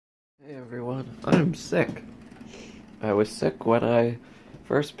Hey everyone, I'm sick. I was sick when I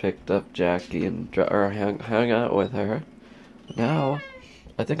first picked up Jackie and hung out with her. Now,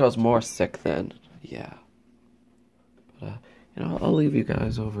 I think I was more sick then. Yeah. But, I'll leave you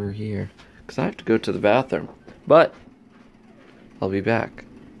guys over here. Because I have to go to the bathroom. But, I'll be back.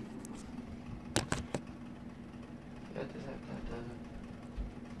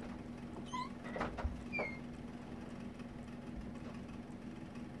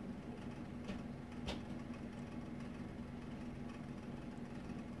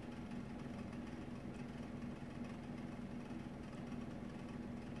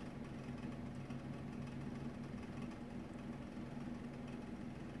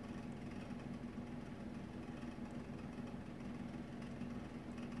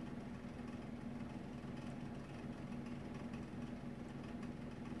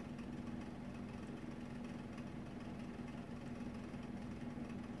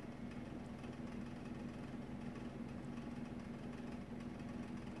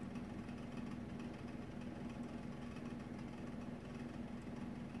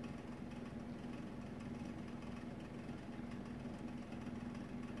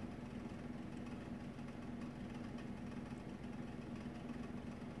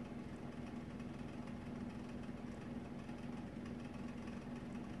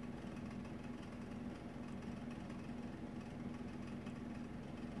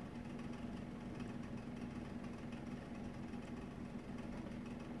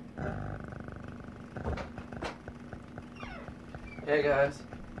 Hey guys,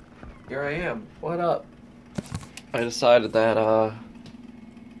 here I am. What up? I decided that, I'm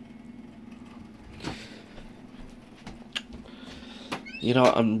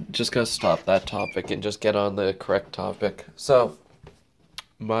just gonna stop that topic and just get on the correct topic. So,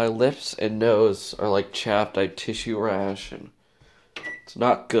 my lips and nose are like chapped. I have tissue rash, and it's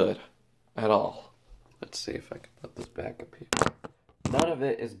not good at all. Let's see if I can put this back up here. None of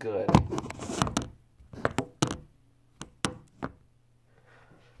it is good.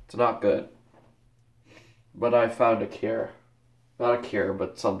 It's not good. But I found a cure. Not a cure,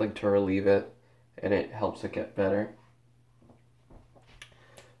 but something to relieve it, and it helps it get better.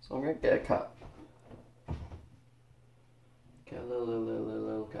 So I'm gonna get a cup. Get a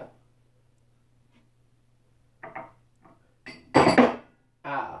little cup.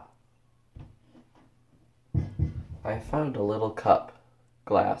 Ah. I found a little cup.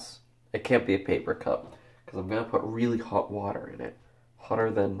 Glass. It can't be a paper cup, because I'm gonna put really hot water in it.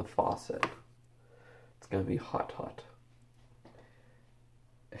 Hotter than the faucet. It's gonna be hot.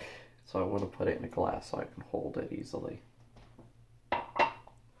 So I want to put it in a glass so I can hold it easily.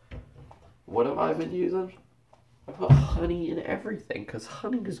 What have I been using? I put honey in everything, because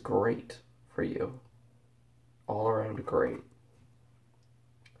honey is great for you. All around great.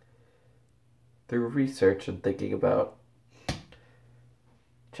 Through research and thinking about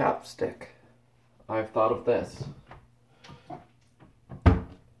chapstick, I've thought of this.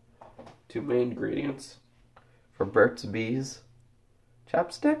 2 main ingredients for Burt's Bees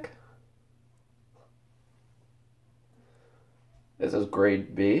chapstick. This is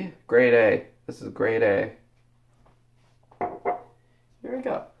grade B. Grade A. This is grade A. Here we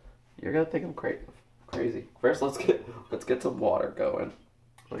go. You're gonna think I'm crazy. First, let's get some water going.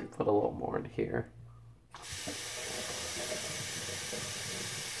 Let me put a little more in here.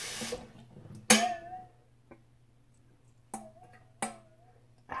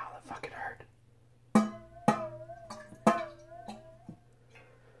 Ow, that fucking hurt.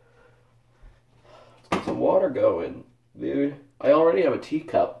 Let's get some water going, dude. I already have a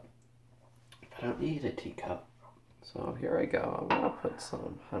teacup. I don't need a teacup. So here I go. I'm gonna put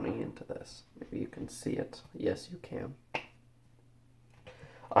some honey into this. Maybe you can see it. Yes, you can.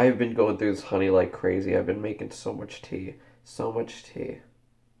 I've been going through this honey like crazy. I've been making so much tea. So much tea.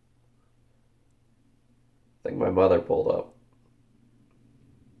 I think my mother pulled up.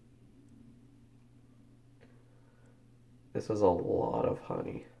 This is a lot of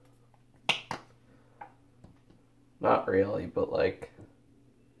honey. Not really, but like,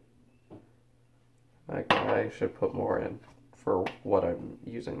 I should put more in for what I'm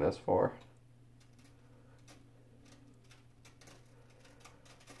using this for.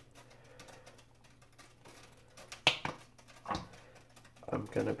 I'm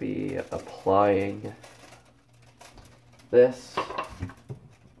gonna be applying this.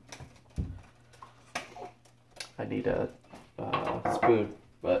 I need a spoon,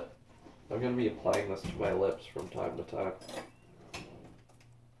 but I'm gonna be applying this to my lips from time to time.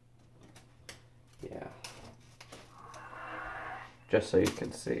 Yeah. Just so you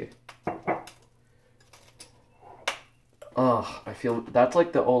can see. Ugh, I feel that's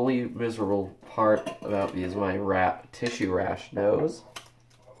like the only miserable part about me is my tissue rash nose.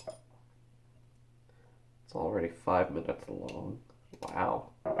 It's already 5 minutes long.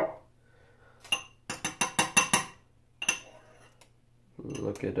 Wow.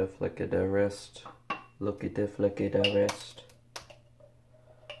 Look at the flick of the wrist. Look at the flick of the wrist.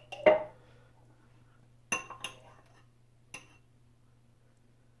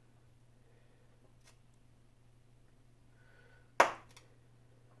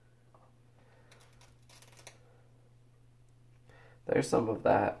 There's some of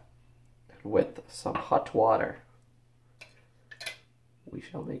that. With some hot water, we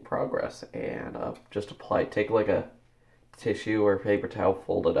shall make progress. And just apply, take like a tissue or paper towel,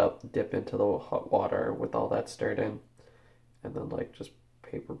 fold it up, dip into the hot water with all that stirred in, and then like just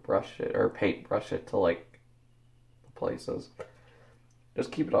paper brush it or paint brush it to like the places.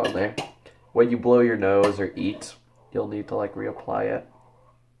 Just keep it on there. When you blow your nose or eat, you'll need to like reapply it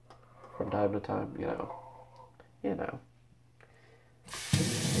from time to time, you know. You know.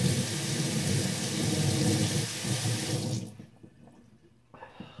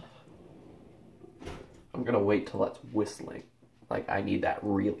 I'm gonna wait till that's whistling. Like, I need that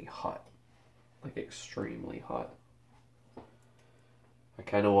really hot. Like, extremely hot. I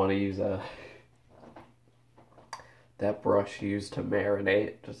kind of want to use that brush used to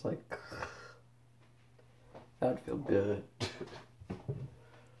marinate. Just like, that'd feel good.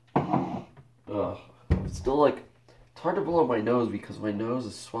 Ugh. It's still like, it's hard to blow my nose because my nose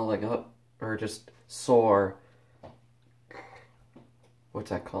is swelling up. Or just sore. What's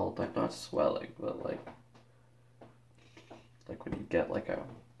that called? Like, not swelling, but like when you get like a, I don't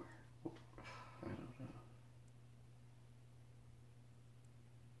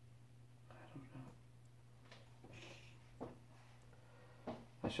know.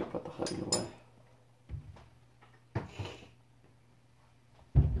 I should put the honey away.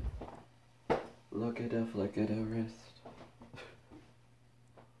 Look at her flick at her wrist.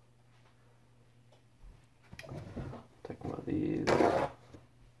 Take one of these.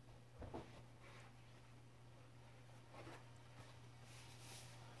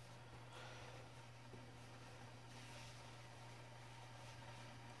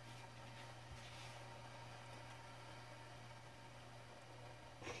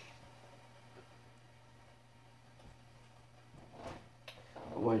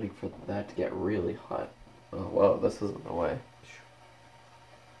 Waiting for that to get really hot. Oh, whoa, this isn't the way.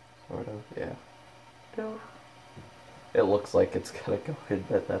 Sort of, yeah. No. It looks like it's gonna go in,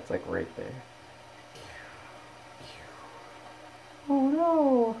 but that's like right there. Oh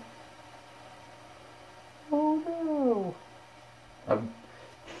no! Oh no!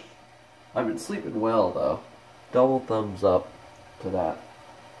 I've been sleeping well though. Double thumbs up to that.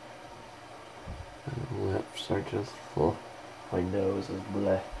 My lips are just full. My nose is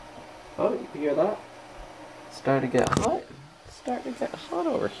bleh. Oh, you can hear that? It's starting to get hot. It's starting to get hot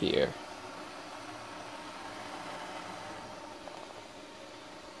over here.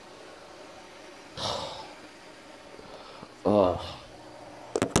 Ugh.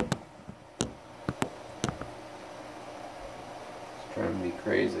 It's driving me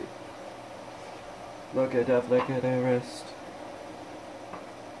crazy. Look at that, look at her wrist.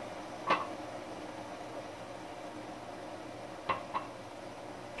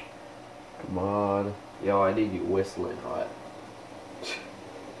 Come on. Yo, I need you whistling hot.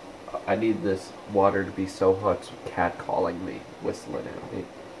 I need this water to be so hot, some cat calling me, whistling at me.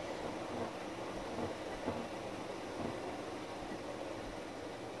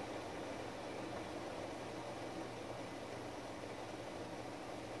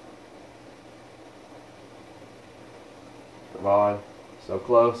 Come on. So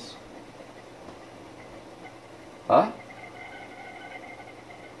close. Huh?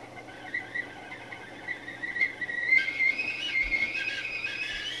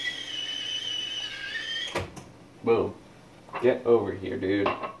 Boom. Get over here, dude.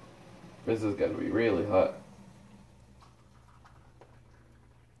 This is gonna be really hot.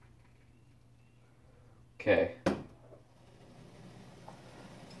 Okay.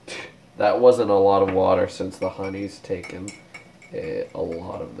 That wasn't a lot of water since the honey's taken a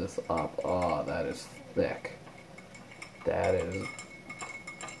lot of this up. Oh, that is thick. That is...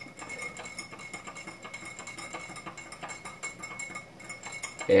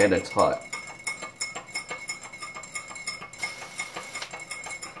 And it's hot.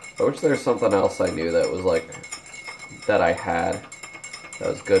 I wish there was something else I knew that was like, that I had, that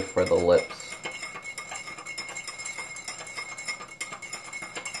was good for the lips.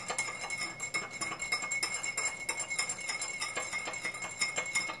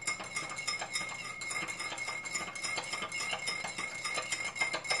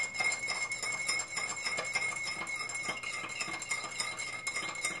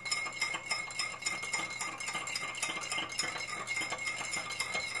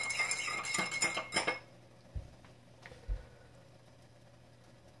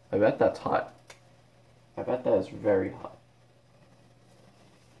 I bet that's hot. I bet that is very hot.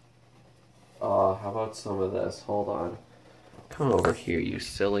 How about some of this? Hold on. Come over here, you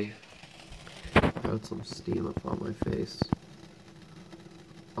silly. Got some steam up on my face.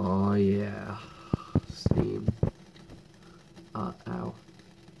 Oh yeah. Steam. Ow.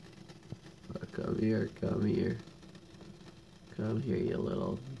 Come here, come here. Come here, you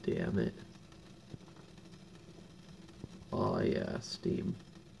little damn it. Oh yeah, steam.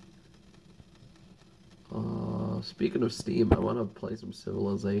 Speaking of steam, I want to play some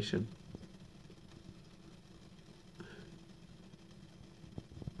Civilization.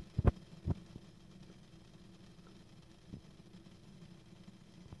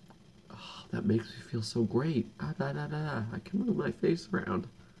 That makes me feel so great. I can move my face around.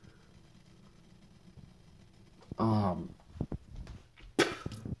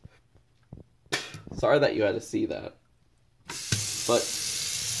 Sorry that you had to see that. But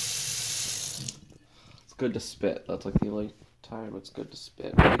it's good to spit. That's like the only time it's good to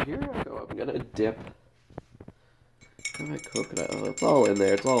spit. But here I go. I'm gonna dip my coconut. Oh, it's all in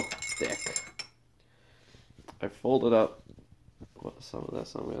there. It's all thick. I folded up some of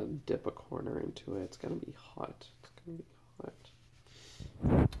this. I'm gonna dip a corner into it. It's gonna be hot. It's gonna be hot.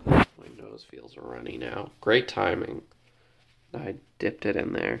 My nose feels runny now. Great timing. I dipped it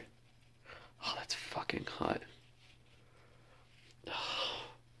in there. Oh, that's fucking hot.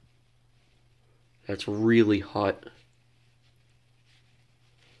 That's really hot.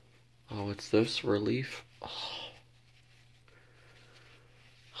 Oh, what's this? Relief? Oh.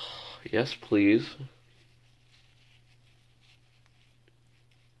 Yes, please.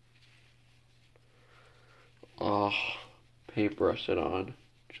 Oh, paintbrush it on.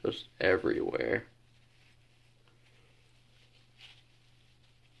 Just everywhere.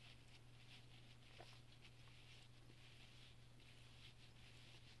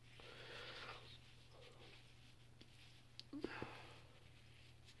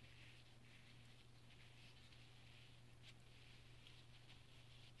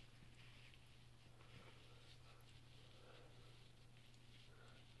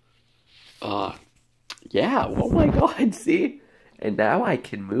 Yeah, oh my god, see? And now I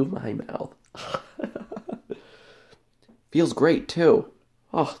can move my mouth. Feels great, too.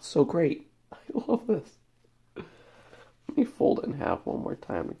 Oh, it's so great. I love this. Let me fold it in half one more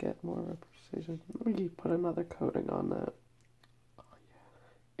time to get more of a precision. Let me put another coating on that. Oh,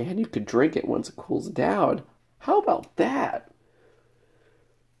 yeah. And you could drink it once it cools down. How about that?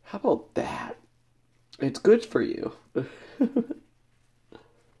 How about that? It's good for you.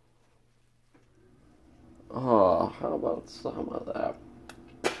 Oh, how about some of that?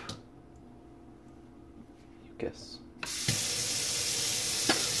 Mucus.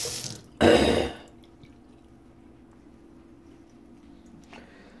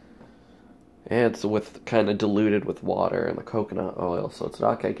 And it's with kind of diluted with water and the coconut oil, so it's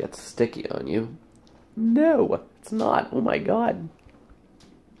not gonna get sticky on you. No, it's not. Oh my god.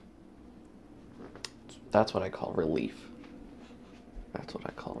 That's what I call relief. That's what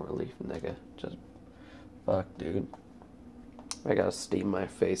I call relief, nigga. Just fuck, dude. I gotta steam my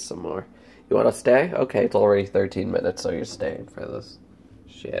face some more. You wanna stay? Okay, it's already 13 minutes, so you're staying for this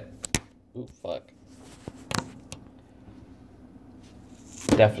shit. Ooh, fuck.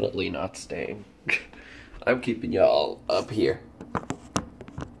 Definitely not staying. I'm keeping y'all up here.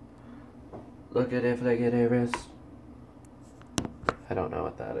 Look at if I get a wrist. I don't know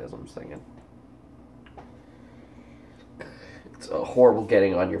what that is I'm singing. It's horrible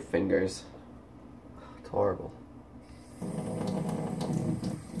getting on your fingers. It's horrible.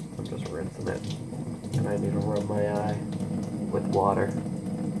 I'm just rinsing it. And I need to rub my eye with water.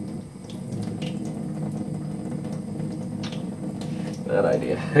 Bad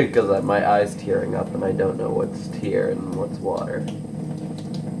idea, because my eye's tearing up and I don't know what's tear and what's water.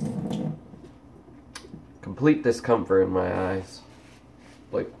 Complete discomfort in my eyes.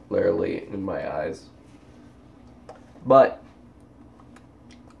 Like, literally in my eyes. But,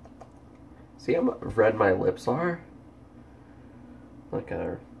 see how red my lips are? Like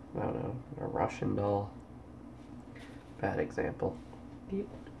a, I don't know, a Russian doll. Bad example.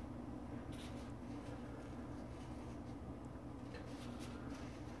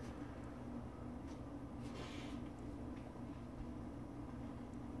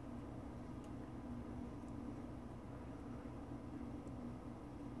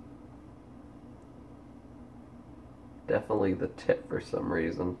 Definitely the tip for some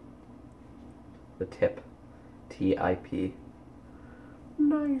reason. The tip. T-I-P.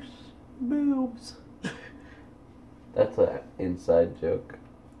 Nice boobs. That's an inside joke.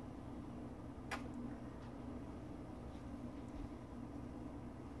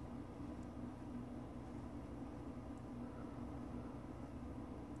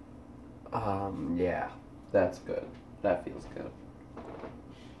 Yeah, that's good. That feels good.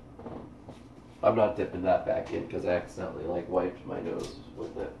 I'm not dipping that back in because I accidentally like wiped my nose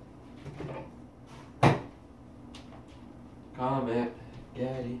with it. Comet,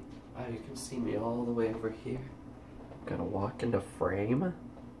 Gaddy. Oh, you can see me all the way over here. Gotta walk into frame.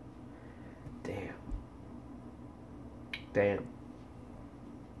 Damn. Damn.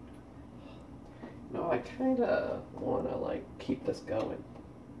 No, I kinda wanna like keep this going.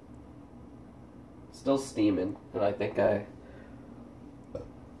 Still steaming, and I think I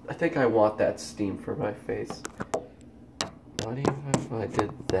want that steam for my face. Not even if I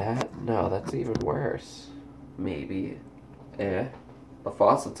did that. No, that's even worse. Maybe. The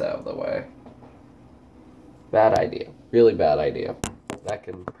faucet's out of the way. Bad idea. Really bad idea. That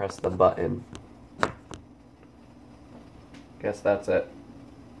can press the button. Guess that's it.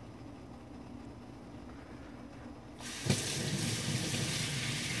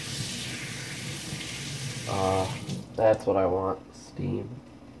 That's what I want. Steam.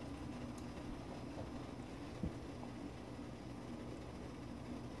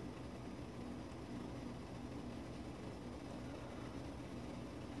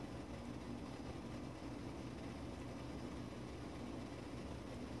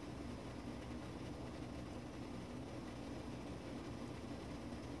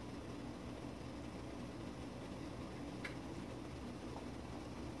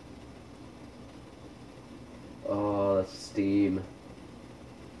 Oh, that's steam.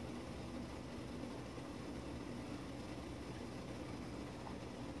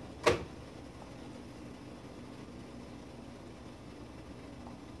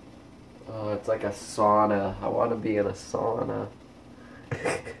 Oh, it's like a sauna. I want to be in a sauna.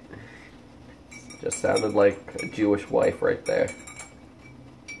 Just sounded like a Jewish wife right there.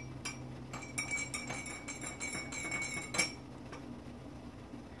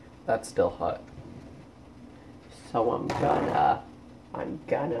 That's still hot. So I'm gonna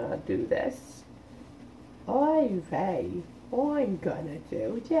do this. I'm gonna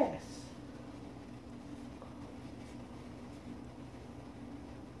do this.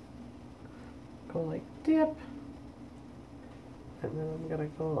 Go like dip. And then I'm gonna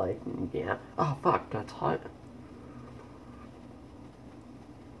go like, yeah. Oh fuck, that's hot.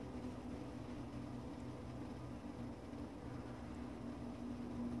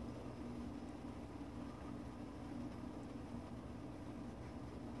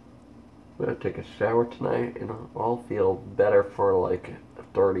 I'm gonna take a shower tonight and I'll feel better for like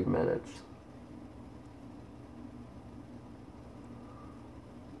 30 minutes.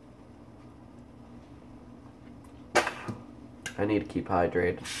 I need to keep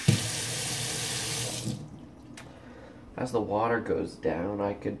hydrated. As the water goes down,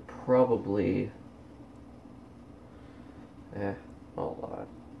 I could probably... hold on.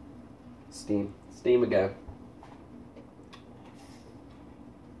 Steam. Steam again.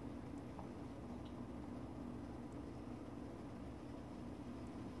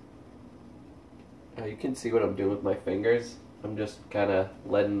 You can see what I'm doing with my fingers. I'm just kind of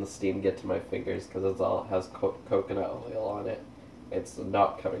letting the steam get to my fingers because it all has coconut oil on it. It's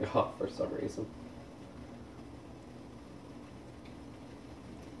not coming off for some reason.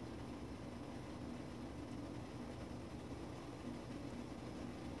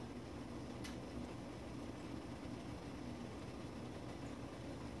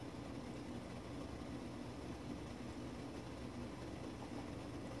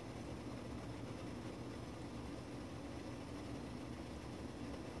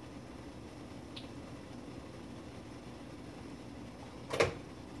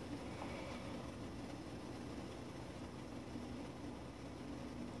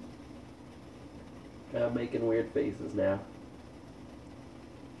 I'm making weird faces now.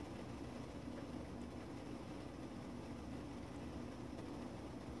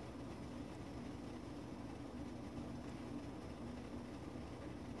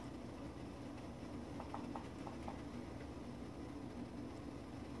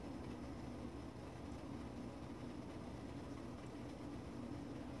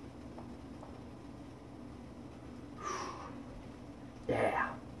 Yeah.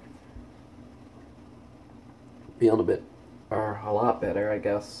 Feeling a lot better, I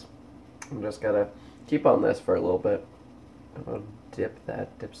guess. I'm just gotta keep on this for a little bit. I'm gonna dip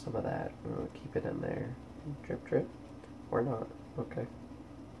some of that. I'm gonna keep it in there. Drip, drip. Or not. Okay.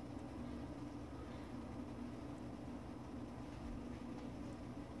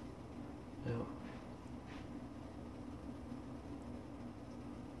 No.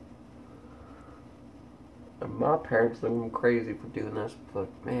 And my parents think I'm crazy for doing this, but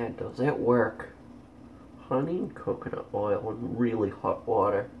man, does it work. Honey and coconut oil and really hot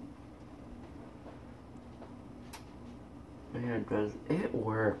water. Man, does it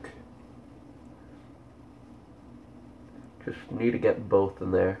work? Just need to get both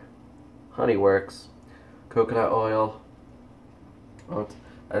in there. Honey works. Coconut oil. Oh,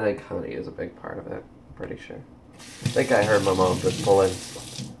 I think honey is a big part of it. I'm pretty sure. I think I heard my mom just pull in,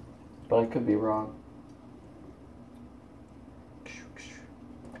 but I could be wrong.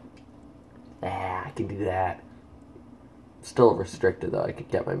 Ah, I can do that. Still restricted though. I could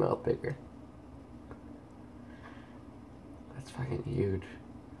get my mouth bigger. That's fucking huge.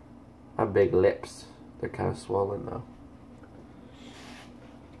 I have big lips. They're kind of swollen though.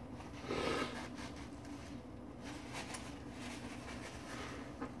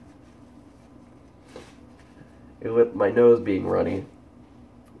 And with my nose being runny,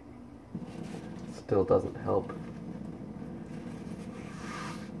 still doesn't help.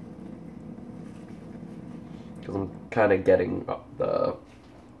 Because I'm kind of getting the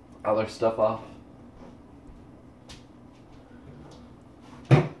other stuff off.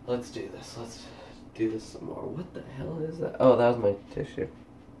 Let's do this. Let's do this some more. What the hell is that? Oh, that was my tissue.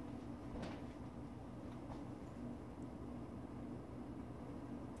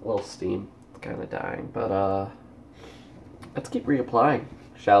 A little steam. It's kind of dying. But, let's keep reapplying,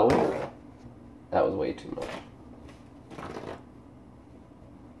 shall we? That was way too much.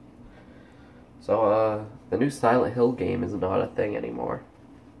 So, the new Silent Hill game is not a thing anymore.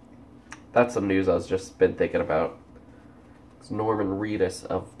 That's some news I've just been thinking about. Norman Reedus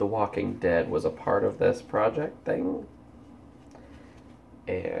of The Walking Dead was a part of this project thing.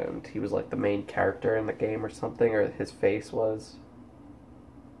 And he was like the main character in the game or something, or his face was.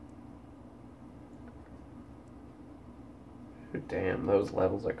 Damn, those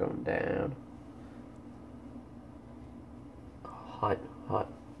levels are going down. Hot, hot.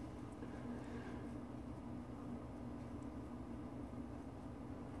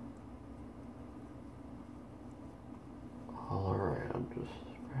 All around, just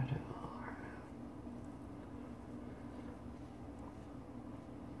spread it all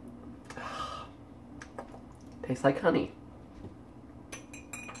around. Tastes like honey.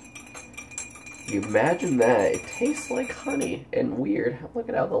 You imagine that. It tastes like honey. And weird. Look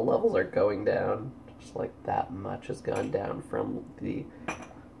at how the levels are going down. Just like that much has gone down from the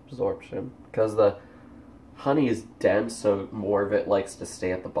absorption. Because the honey is dense, so more of it likes to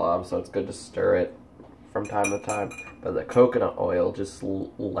stay at the bottom, so it's good to stir it from time to time. But the coconut oil just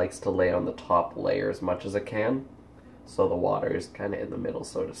likes to lay on the top layer as much as it can. So the water is kind of in the middle,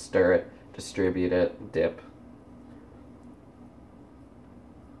 so to stir it, distribute it, dip.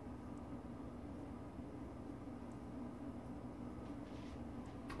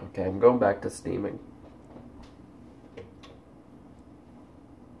 Okay, I'm going back to steaming.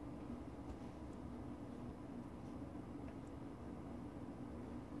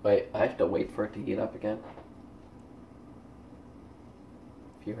 Wait, I have to wait for it to heat up again.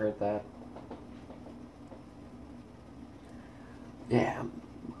 If you heard that. Yeah.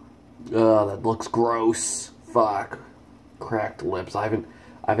 Oh, that looks gross. Fuck. Cracked lips. I've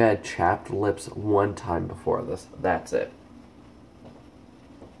had chapped lips one time before this. That's it.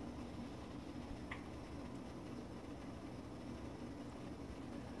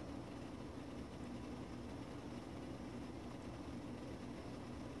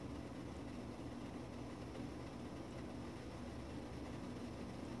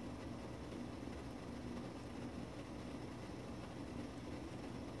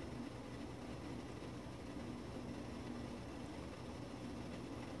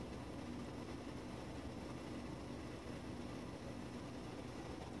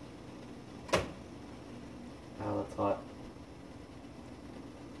 Oh, that's hot.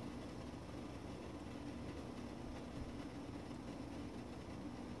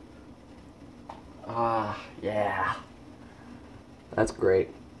 Ah, yeah. That's great.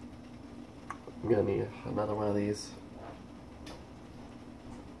 I'm gonna need another one of these.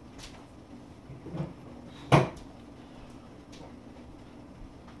 I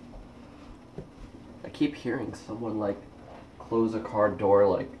keep hearing someone like close a car door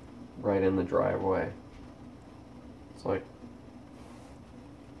like right in the driveway. It's like,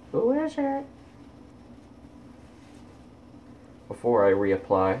 who is it? Before I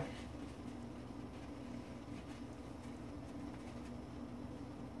reapply,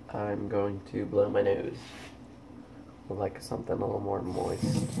 I'm going to blow my nose with like something a little more moist.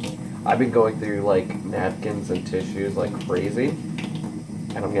 I've been going through like napkins and tissues like crazy,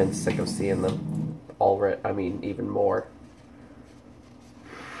 and I'm getting sick of seeing them already. I mean, even more.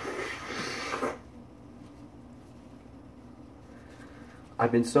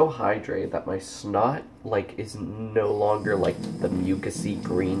 I've been so hydrated that my snot like is no longer like the mucusy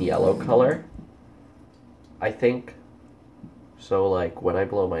green-yellow color. I think So, like, when I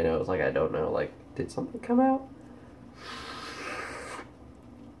blow my nose, like, I don't know, like, did something come out?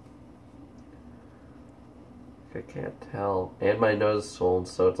 I can't tell. And my nose is swollen,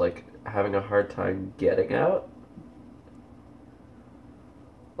 so it's, like, having a hard time getting out.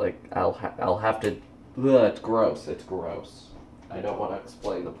 Like, I'll have to... Ugh, it's gross. It's gross. I don't want to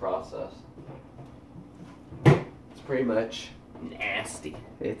explain the process. It's pretty much nasty.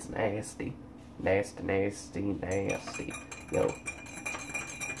 It's nasty. Nasty, nasty, nasty. Yo.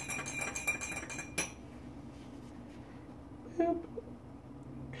 Boop.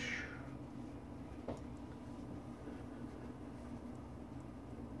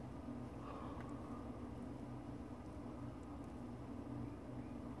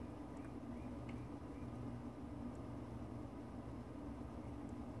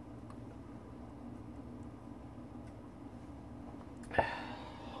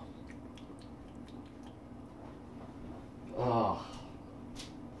 Oh.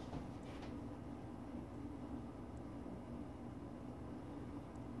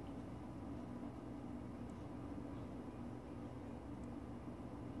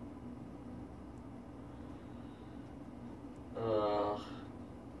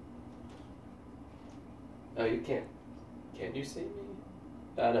 Oh, you can't. Can you see me?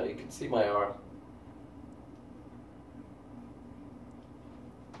 No, you can see my arm.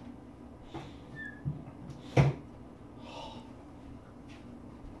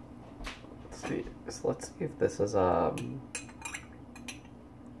 Let's see if this is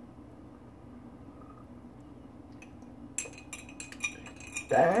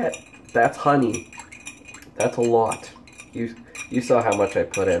that's honey. That's a lot. You saw how much I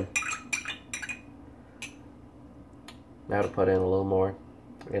put in. Now to put in a little more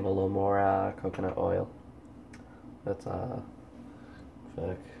coconut oil. That's fuck.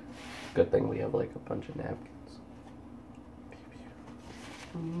 Good thing we have like a bunch of napkins.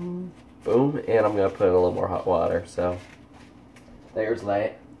 Boom, and I'm gonna put in a little more hot water, so there's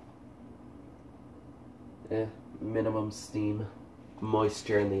that. Minimum steam,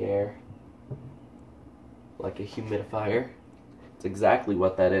 moisture in the air, like a humidifier. It's exactly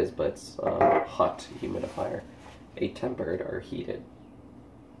what that is, but it's a hot humidifier, a tempered or heated.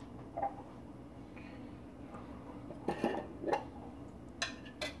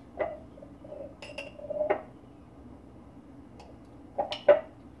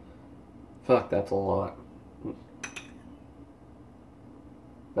 Fuck, that's a lot.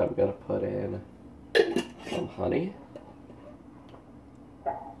 Now I'm gonna put in some honey.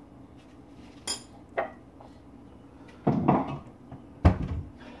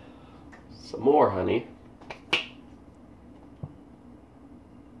 Some more honey.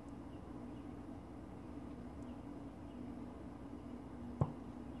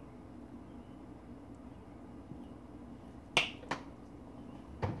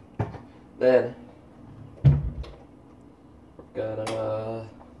 Then we're gonna,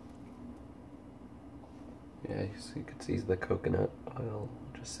 yeah, so you can see the coconut oil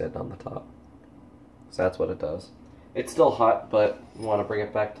just sitting on the top. So that's what it does. It's still hot, but you want to bring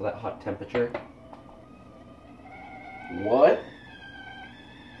it back to that hot temperature. What?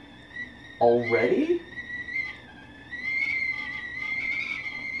 Already?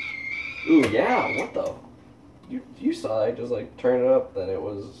 Ooh, yeah, what the? You saw I just like turn it up, that it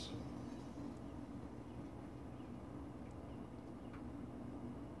was...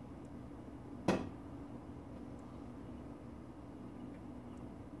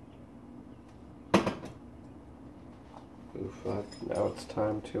 Ooh, fuck. Now it's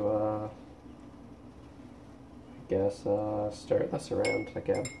time to, I guess, stir this around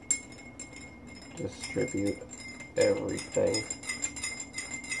again. Distribute everything.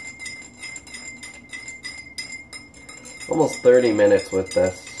 Almost 30 minutes with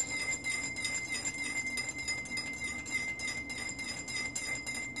this.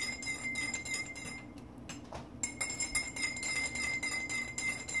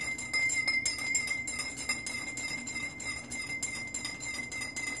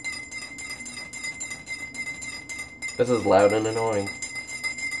 This is loud and annoying.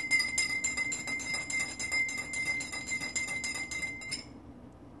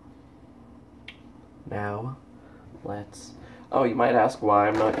 Now, let's... Oh, you might ask why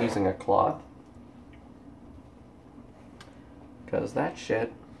I'm not using a cloth. Because that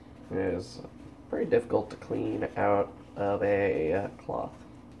shit is pretty difficult to clean out of a cloth.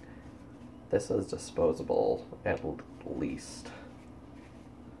 This is disposable, at least.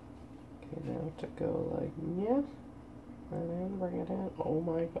 Okay, now to go like, yeah. And then bring it in. Oh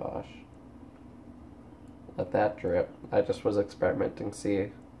my gosh. Let that drip. I just was experimenting, see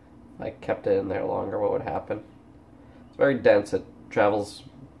if I kept it in there longer, what would happen. It's very dense. It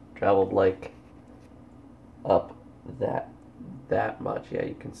traveled like up that much. Yeah,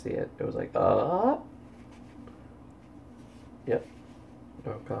 you can see it. It was like up. Yep.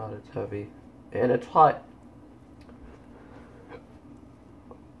 Oh god, it's heavy. And it's hot.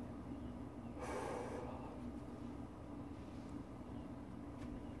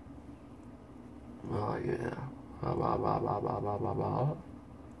 Oh yeah.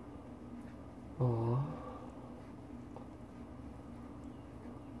 Oh.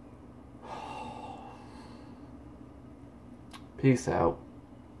 Peace out.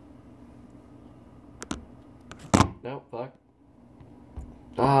 No, fuck.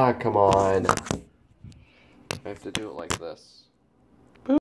 Ah, come on. I have to do it like this.